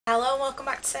Hello and welcome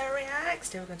back to Sarah Reacts.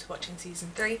 Today we're going to be watching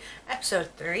Season 3, Episode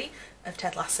 3 of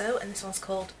Ted Lasso, and this one's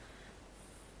called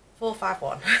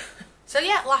 451. So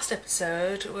yeah, last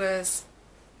episode was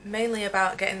mainly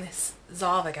about getting this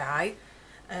Zava guy.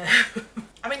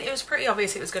 I mean, it was pretty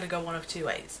obvious it was going to go one of two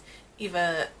ways.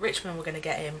 Either Richmond were going to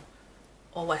get him,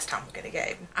 or West Ham were going to get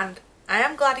him. And I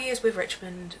am glad he is with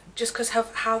Richmond, just because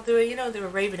of how they were, they were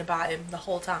raving about him the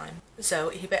whole time. So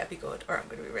he better be good, or I'm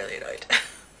going to be really annoyed.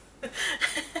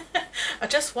 I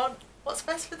just want what's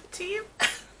best for the team.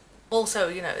 Also,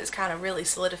 it's kind of really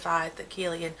solidified that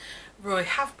Keely and Roy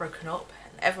have broken up,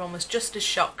 and everyone was just as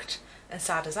shocked and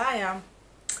sad as I am.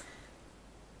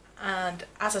 And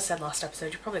as I said last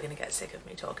episode, you're probably going to get sick of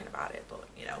me talking about it, but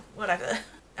whatever.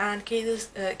 And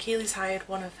Keely's hired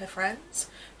one of her friends,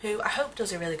 who I hope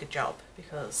does a really good job,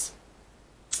 because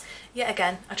yet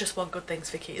again, I just want good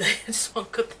things for Keely. I just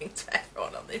want good things for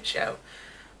everyone on this show.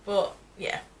 But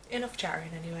yeah, enough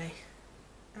chatting anyway.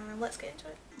 Let's get into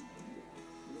it.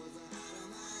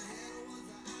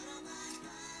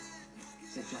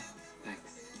 Safe drive.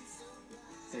 Thanks.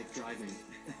 Safe driving.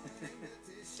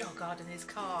 Oh god, in his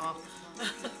car.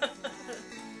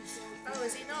 Oh,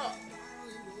 is he not?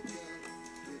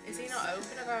 Is he not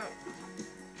open about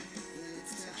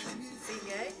being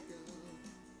gay?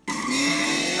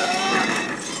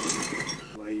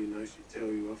 Why she'd tell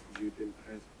you off if you didn't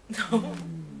pass. No.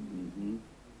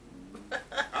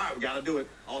 Alright, we gotta do it.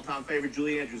 All-time favorite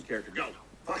Julie Andrews character. Go.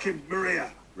 Fucking Maria.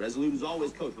 Resolute as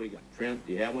always, coach. What do you got? Trent,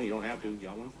 do you have one? You don't have to. You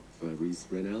got one? Fabrice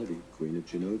Rinaldi, Queen of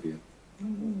Genovia.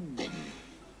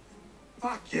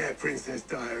 Fuck yeah, Princess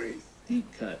Diaries. Deep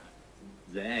cut.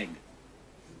 Zag.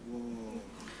 Whoa.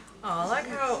 Oh, I like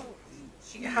how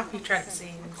happy Trent I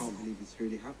seems. can't believe it's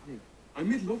really happening. I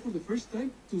made love for the first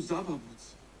time to Zava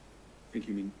boots. I think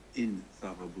you mean in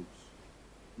Zava boots.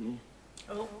 No?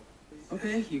 Oh.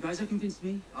 Okay, you guys have convinced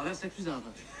me. I'll have sex with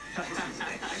Zava.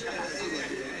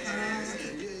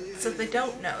 So they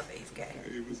don't know that he's gay.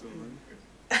 It was alright.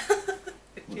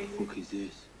 What the fuck is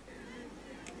this?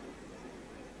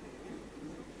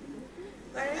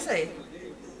 Where is he?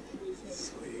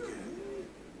 So you get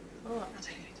Oh.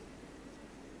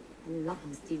 Love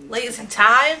mysterious. Late as in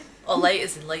time, or late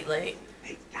as in late?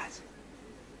 Hey, guys.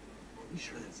 You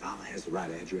sure that Zala has the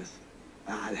right address?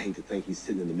 I'd hate to think he's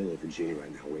sitting in the middle of Virginia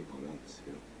right now waiting on us,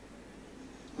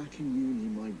 Back in uni,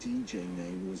 my DJ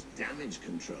name was Damage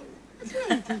Control. I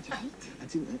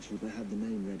didn't actually, but I had the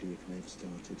name ready if I ever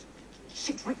started.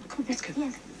 Shit, right, come on, let's go.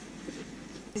 Yes.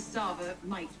 Zava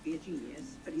might be a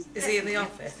genius, but he's Is he in the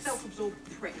definitely a office?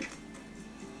 self-absorbed prick.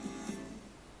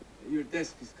 Your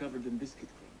desk is covered in biscuit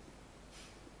crumbs.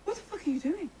 What the fuck are you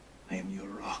doing? I am your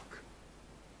rock.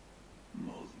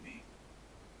 Mold me.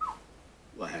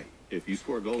 Well, hey, if you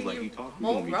score goals Can like you you talk,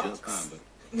 we're mold gonna be just rocks? fine,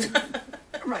 but...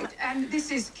 Right, and this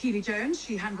is Keely Jones.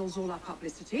 She handles all our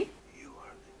publicity. You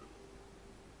are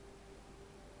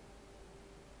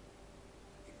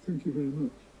the... Thank you very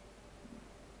much.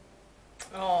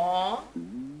 Aww.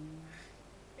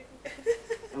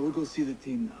 I will go see the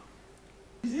team now.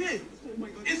 He's in! Oh my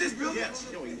God. In this building? Yes.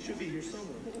 Yo, he should be here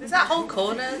somewhere. Is that whole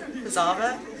corner for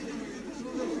Zava?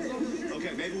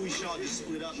 Okay, maybe we should all just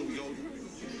split up and we go...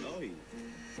 Oh, yeah.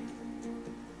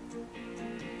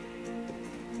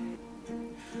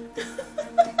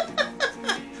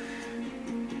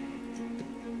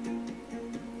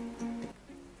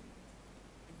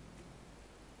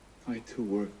 I too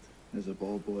worked as a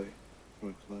ball boy for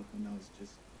a club when I was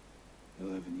just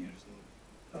 11 years old.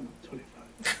 I'm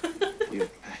 25. Your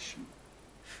passion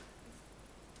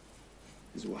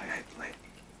is why I play.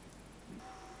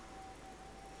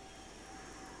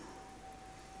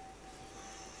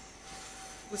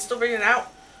 We're still bringing it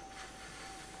out.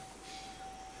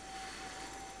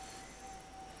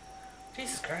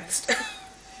 Jesus Christ.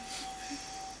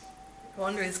 No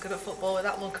wonder he's good at football with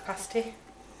that lung capacity.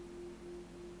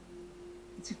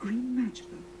 It's a green match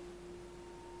book.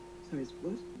 So it's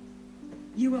what?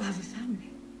 You will have a family.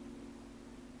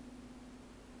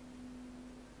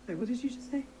 So what did you just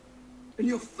say? And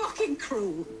you're fucking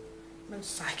cruel.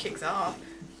 Most psychics are.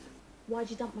 Why'd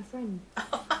you dump my friend?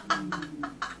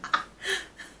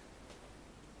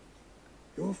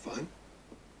 You're fun.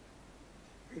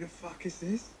 Who the fuck is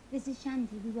this? This is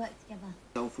Shanti. We work together.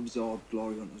 Self-absorbed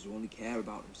glory hunters who only care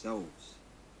about themselves.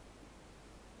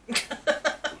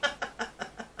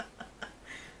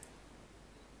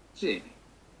 Jamie,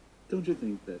 don't you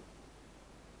think that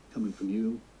coming from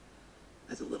you,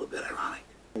 that's a little bit ironic?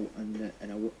 Oh, and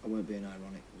I weren't being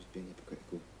ironic, I was being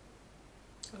hypocritical.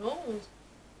 Oh.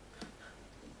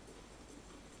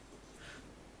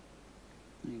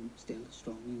 I'm still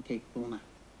strong and capable now.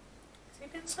 Has he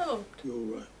been soaked?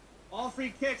 You're right. All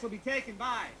free kicks will be taken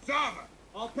by Zava!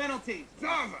 all penalties,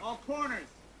 Zava! all corners.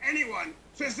 Anyone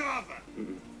to Zava!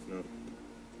 No.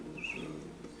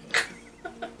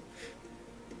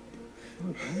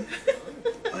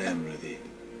 I am ready.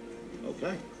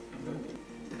 Okay.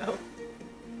 Oh.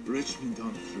 Richmond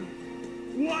on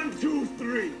 3. 1, 2,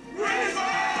 3.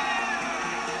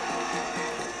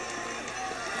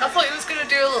 I thought he was gonna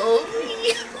do a little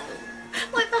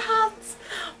like the hands.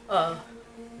 Oh.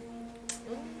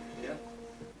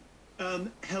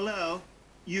 Hello.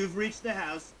 You've reached the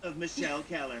house of Michelle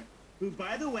Keller, who,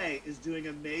 by the way, is doing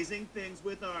amazing things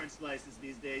with orange slices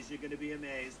these days. You're going to be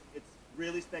amazed. It's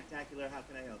really spectacular. How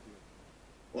can I help you?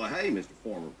 Well, hey, Mr.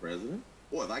 Former President.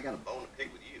 Boy, have I got a bone to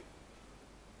pick with you.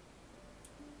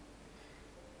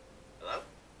 Hello?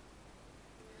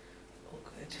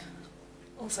 Awkward.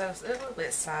 Also, it's a little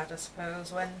bit sad, I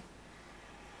suppose, when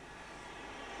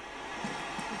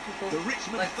people The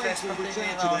Richmond like first faithful properly return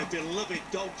move to on. their beloved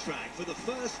dog track for the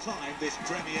first time this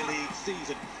Premier League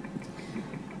season.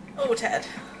 Oh, Ted.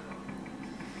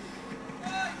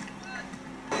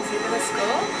 Is he gonna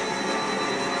score?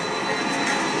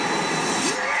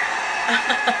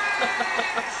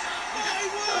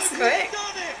 That was quick.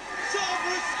 Done it! Zava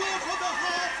has scored from the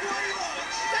halfway line.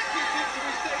 Second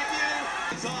victory debut.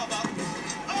 Zava.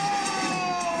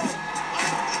 Oh!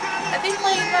 Are they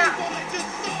playing that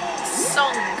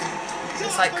song?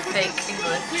 It's like fake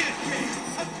English.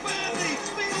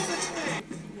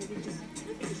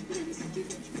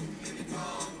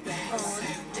 Oh,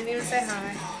 didn't even say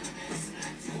hi.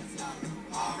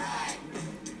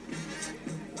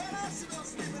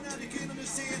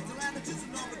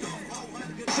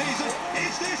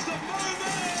 Is this the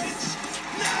moment?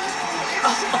 Oh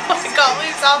my god, we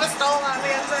saw stole that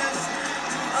the end.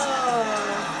 Oh.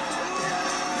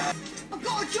 I've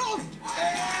got a job!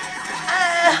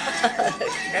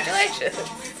 Congratulations.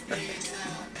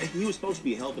 He was supposed to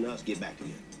be helping us get back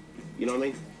together. You know what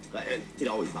I mean? And it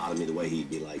always bothered me the way he'd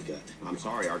be like, I'm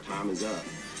sorry, our time is up.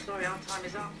 Sorry, our time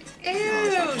is up.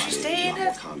 Ew, she's dating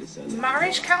a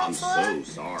marriage counsellor? I'm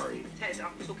so sorry. Ted,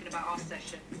 I'm talking about our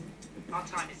session. Our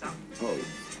time is up. Oh,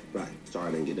 right. Sorry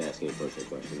I didn't get to ask any personal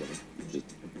questions. Just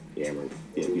yammering.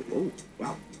 Yeah, oh,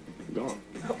 wow. You're gone.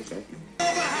 Okay.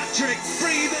 Zava hat-trick,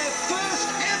 free their first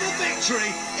ever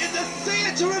victory in the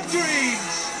Theatre of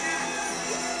Dreams.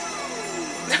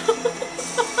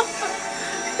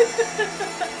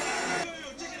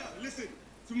 Check it out. Listen,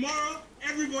 tomorrow,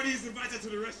 everybody is invited to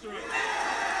the restaurant.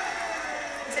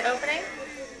 Is it opening?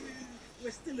 We're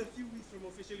still a few weeks from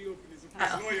officially opening, so Oh.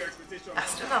 please lower your expectations.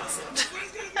 That's an answer.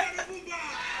 Where's gonna be a full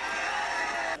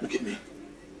bar? Look at me.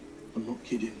 I'm not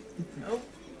kidding. Oh.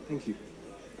 Thank you.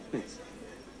 Thanks.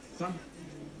 Sam,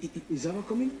 is Zava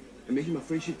coming? I'm making my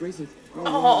friendship bracelet.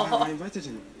 Oh. I invited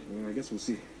him. I guess we'll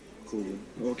see. Cool.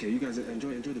 Okay, you guys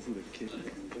enjoy the food, okay?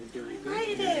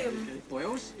 Invited him.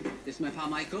 Boyles, this is my pal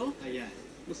Michael. Yeah.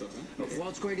 What's up, man?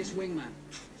 World's greatest wingman.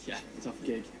 Yeah, tough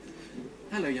gig.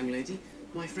 Hello, young lady.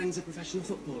 My friend's a professional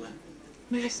footballer.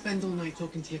 May I spend all night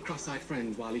talking to your cross-eyed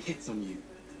friend while he hits on you?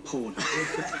 Porn.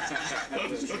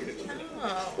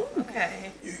 Oh,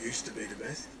 okay. You used to be the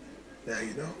best. Now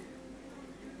you know.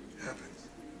 It happens.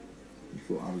 You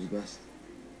thought I was the best?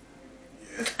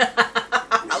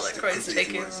 I look crazy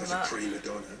taking on as a that. prima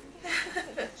donna.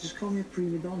 Just call me a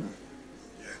prima donna.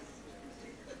 Yeah.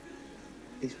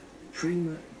 It's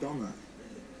prima donna.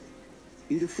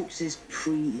 Who the fuck says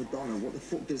prima donna? What the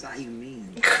fuck does that even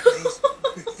mean?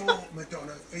 Before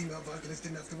Madonna, female vocalists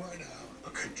didn't have to work now. I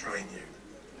could train you.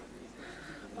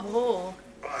 Oh.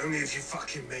 But only if you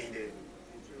fucking mean it.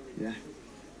 Yeah,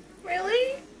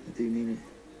 Really? I do mean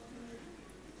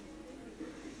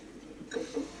it.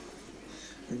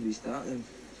 When do we start then?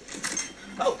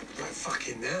 Oh. Like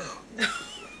fucking now.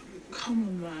 Come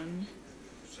on, man.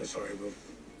 So sorry, Will.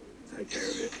 Take care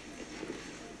of it.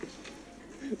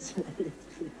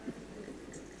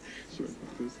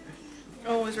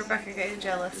 Oh, is Rebecca getting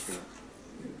jealous?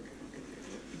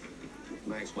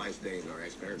 My ex-wife's dating our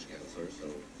ex-marriage counselor, so,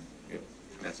 you know,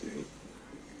 that's new.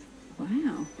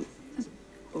 Wow. That's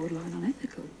borderline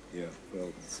unethical. Yeah,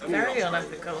 well, Very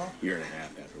unethical. A year and a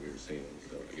half after we were seeing him,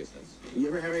 so I guess that's... You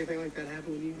ever have anything like that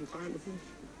happen with you in client before?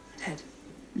 Ted,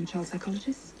 I'm a child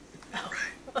psychologist.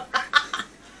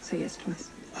 Say yes twice.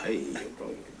 Hey,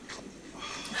 bro.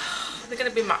 They're going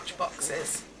to be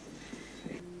matchboxes.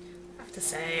 I have to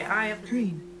say, I have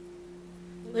Green.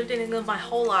 lived in England my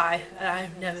whole life and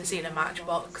I've never seen a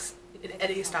matchbox in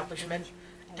any establishment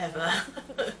ever.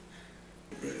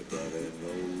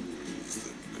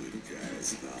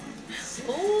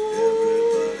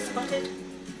 Ooh, spotted.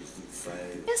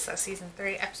 Yes, that's season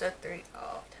 3, episode 3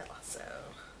 of Ted Lasso.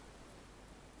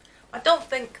 I don't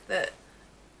think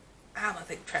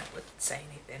Trent would say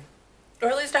anything. Or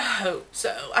at least I hope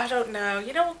so. I don't know.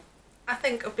 You know, I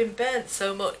think I've been burnt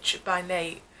so much by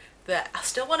Nate that I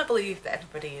still want to believe that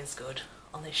everybody is good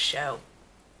on this show.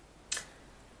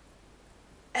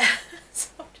 So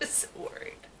I'm just so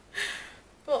worried.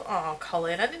 But, oh,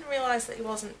 Colin, I didn't realise that he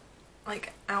wasn't,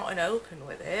 like, out and open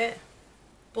with it.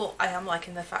 But I am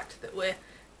liking the fact that we're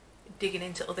digging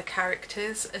into other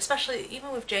characters, especially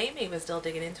even with Jamie, we're still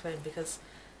digging into him, because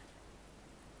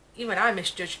even I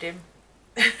misjudged him.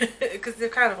 Because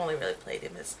they've kind of only really played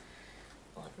him as,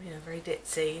 well, you know, very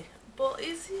ditzy. But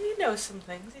he knows some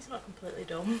things, he's not completely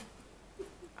dumb.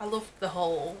 I loved the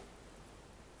whole,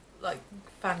 like,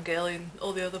 fangirling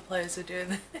all the other players are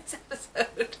doing this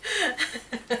episode.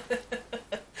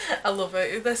 I love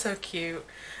it, they're so cute.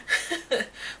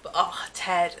 But oh,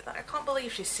 Ted, I can't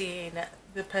believe she's seeing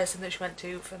the person that she went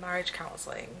to for marriage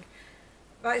counselling.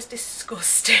 That is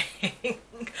disgusting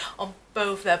on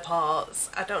both their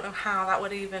parts. I don't know how that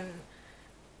would even...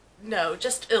 No,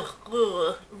 just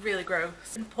ugh, really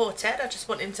gross. And poor Ted, I just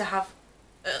want him to have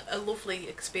a lovely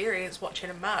experience watching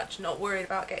a match, not worried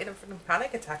about getting a freaking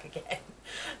panic attack again.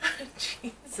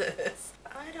 Jesus.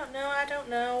 I don't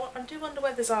know. I do wonder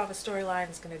where the Zava storyline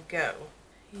is going to go.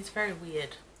 He's very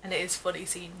weird. And it is funny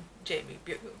seeing Jamie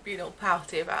being all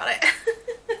pouty about it.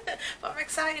 But I'm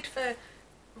excited for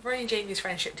Rory and Jamie's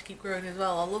friendship to keep growing as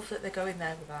well. I love that they're going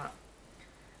there with that.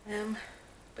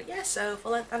 But yeah, so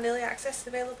full-length and early access is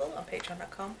available on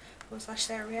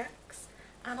patreon.com/SarahReacts.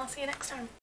 And I'll see you next time.